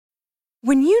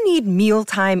When you need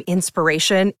mealtime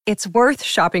inspiration, it's worth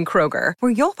shopping Kroger,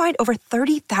 where you'll find over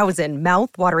 30,000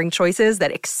 mouth-watering choices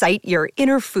that excite your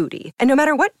inner foodie. And no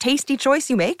matter what tasty choice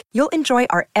you make, you'll enjoy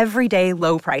our everyday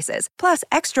low prices, plus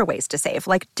extra ways to save,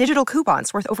 like digital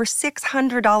coupons worth over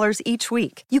 $600 each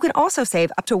week. You can also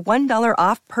save up to $1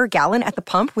 off per gallon at the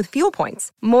pump with fuel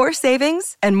points. More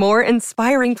savings and more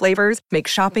inspiring flavors make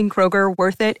shopping Kroger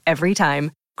worth it every time.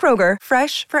 Kroger,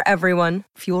 fresh for everyone.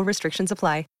 Fuel restrictions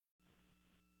apply.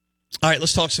 All right,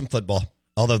 let's talk some football,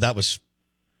 although that was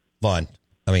fun.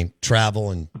 I mean,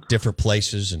 travel and different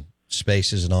places and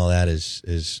spaces and all that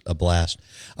is a blast.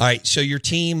 All right, so your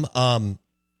team,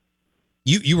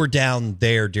 you were down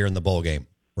there during the bowl game,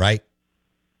 right?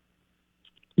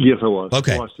 Yes, I was.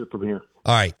 Okay. I watched it from here.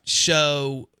 All right,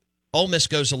 so Ole Miss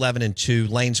goes 11-2.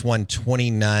 Lane's won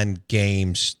 29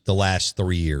 games the last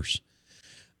 3 years.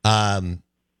 I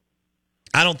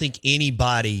don't think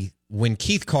anybody, when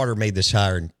Keith Carter made this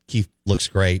hire, and Keith looks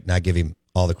great, and I give him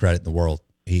all the credit in the world.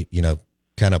 He,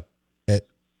 kind of at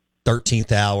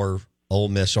 13th hour, Ole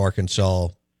Miss, Arkansas,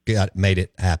 made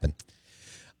it happen.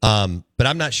 But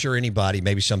I'm not sure anybody,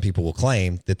 maybe some people will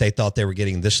claim that they thought they were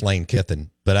getting this Lane Kiffin.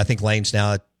 But I think Lane's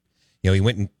now, he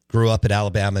went and grew up at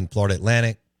Alabama and Florida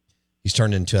Atlantic. He's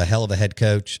turned into a hell of a head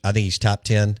coach. I think he's top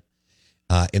 10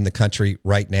 in the country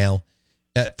right now.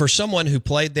 For someone who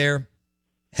played there,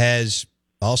 has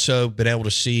also been able to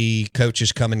see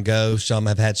coaches come and go. Some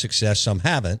have had success, some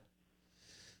haven't.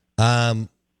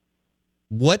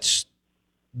 What's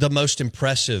the most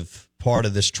impressive part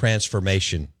of this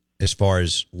transformation as far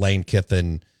as Lane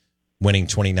Kiffin winning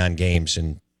 29 games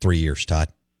in 3 years, Todd?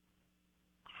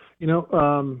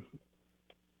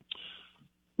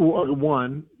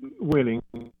 One, winning.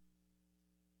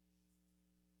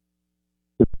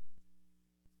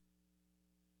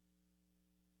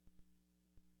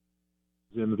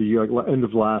 End of the year, end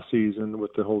of last season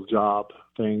with the whole job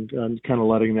thing, and kind of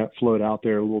letting that float out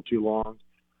there a little too long,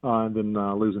 and then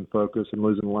losing focus and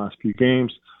losing the last few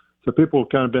games. So people have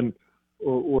kind of been,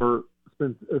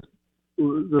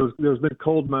 there's been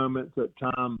cold moments at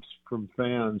times from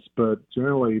fans, but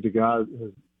generally the guy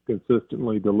has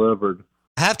consistently delivered.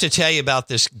 I have to tell you about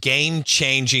this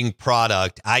game-changing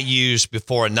product I use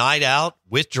before a night out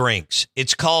with drinks.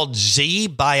 It's called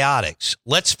Z-Biotics.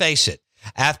 Let's face it.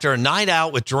 After a night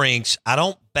out with drinks, I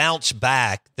don't bounce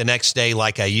back the next day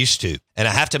like I used to, and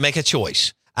I have to make a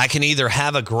choice. I can either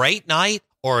have a great night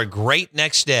or a great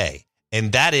next day,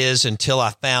 and that is until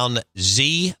I found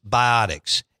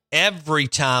Z-Biotics. Every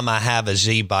time I have a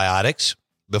Z-Biotics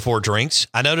before drinks,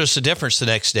 I notice a difference the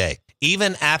next day.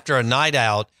 Even after a night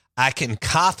out, I can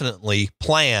confidently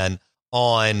plan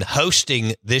on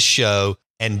hosting this show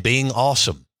and being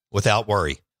awesome without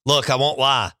worry. Look, I won't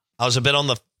lie. I was a bit on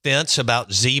the fence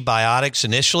about Z-Biotics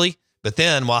initially, but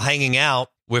then while hanging out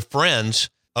with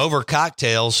friends over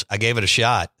cocktails, I gave it a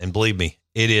shot. And believe me,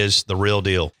 it is the real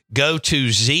deal. Go to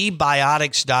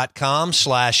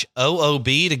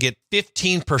zbiotics.com/OOB to get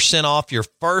 15% off your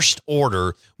first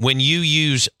order when you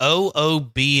use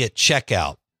OOB at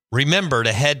checkout. Remember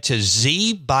to head to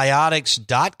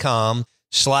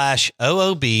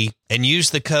zbiotics.com/OOB and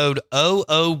use the code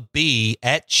OOB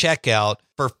at checkout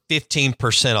for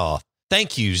 15% off.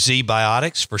 Thank you,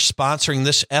 Z-Biotics, for sponsoring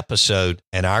this episode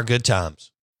and our good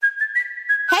times.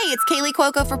 Hey, it's Kaylee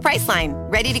Cuoco for Priceline.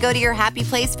 Ready to go to your happy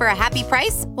place for a happy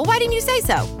price? Well, why didn't you say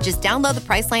so? Just download the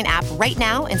Priceline app right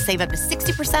now and save up to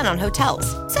 60% on hotels.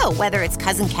 So whether it's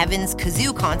Cousin Kevin's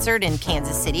Kazoo Concert in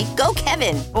Kansas City, go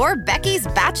Kevin, or Becky's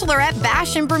Bachelorette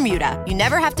Bash in Bermuda, you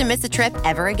never have to miss a trip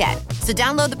ever again. So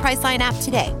download the Priceline app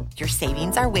today. Your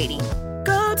savings are waiting.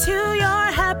 Go to your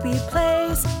happy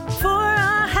place for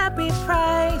a happy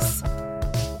price.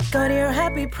 Go to your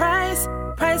happy price,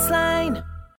 Priceline.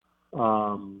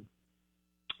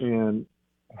 And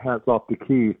hats off to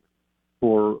Keith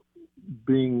for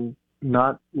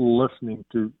not listening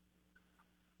to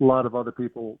a lot of other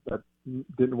people that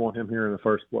didn't want him here in the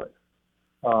first place.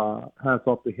 Hats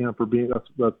off to him for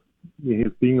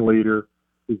he's being a leader.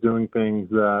 He's doing things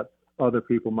that other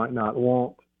people might not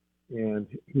want, and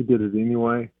he did it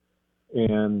anyway,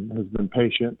 and has been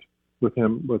patient with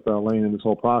Lane in this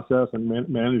whole process, and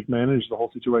managed the whole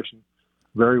situation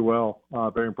very well.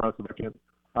 Very impressive.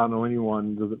 I don't know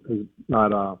anyone who's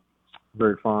not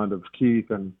very fond of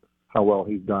Keith and how well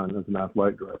he's done as an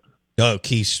athletic director. Oh,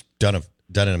 Keith's done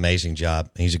an amazing job.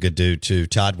 He's a good dude too.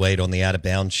 Todd Wade on the Out of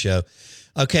Bounds show.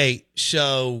 Okay,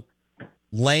 so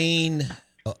Lane,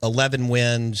 11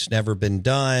 wins, never been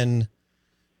done.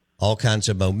 All kinds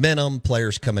of momentum,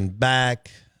 players coming back,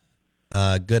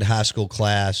 good high school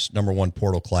class, number one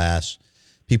portal class.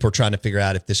 People are trying to figure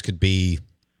out if this could be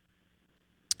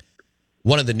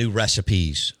one of the new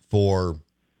recipes for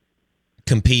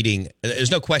competing.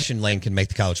 There's no question Lane can make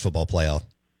the college football playoff,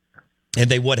 and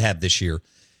they would have this year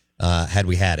had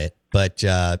we had it. But,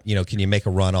 can you make a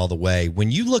run all the way?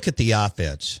 When you look at the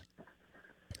offense,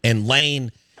 and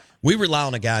Lane, we rely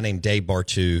on a guy named Dave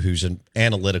Bartu, who's an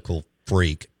analytical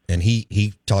freak, and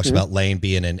he talks about Lane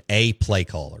being an A play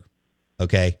caller,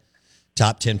 okay?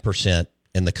 Top 10%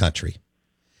 in the country.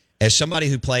 As somebody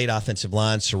who played offensive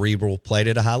line, cerebral, played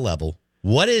at a high level,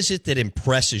 what is it that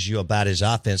impresses you about his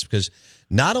offense? Because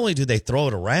not only do they throw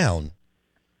it around,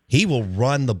 he will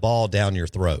run the ball down your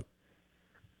throat.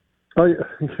 Oh, yeah.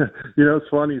 It's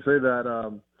funny you say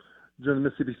that. During the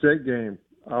Mississippi State game,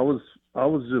 I was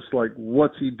just like,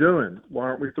 what's he doing? Why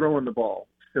aren't we throwing the ball?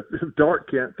 If Dart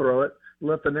can't throw it,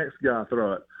 let the next guy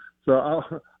throw it. So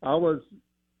I was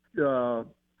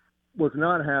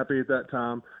not happy at that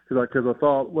time because I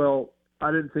thought, well,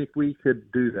 I didn't think we could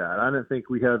do that. I didn't think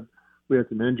we had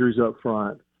some injuries up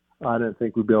front. I didn't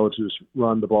think we'd be able to just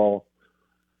run the ball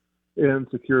and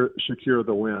secure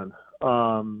the win.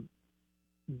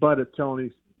 But it's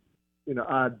Tony's,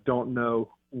 I don't know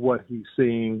what he's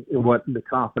seeing and what the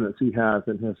confidence he has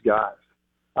in his guys.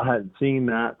 I hadn't seen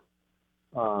that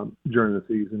during the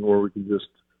season where we can just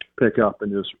pick up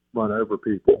and just run over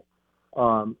people.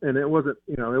 And it wasn't,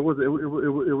 it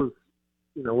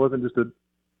wasn't just a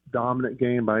dominant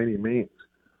game by any means,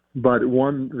 but it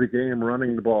won the game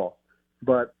running the ball.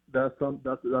 But that's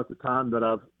the time that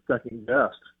I've second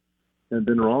guessed and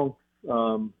been wrong.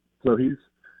 So he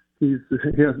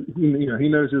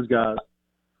knows his guys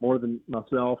more than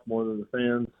myself, more than the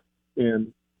fans,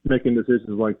 and making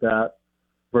decisions like that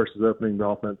versus opening the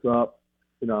offense up.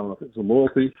 I don't know if it's a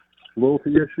loyalty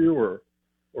issue or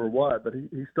what, but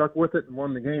he stuck with it and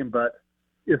won the game. But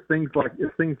if things like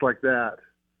that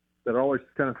always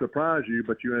kind of surprise you,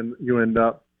 but you end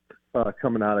up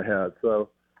coming out ahead. So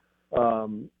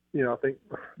I think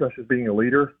that's just being a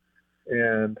leader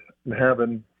and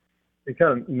having and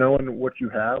kind of knowing what you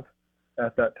have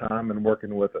at that time and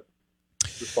working with it,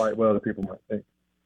 despite what other people might think.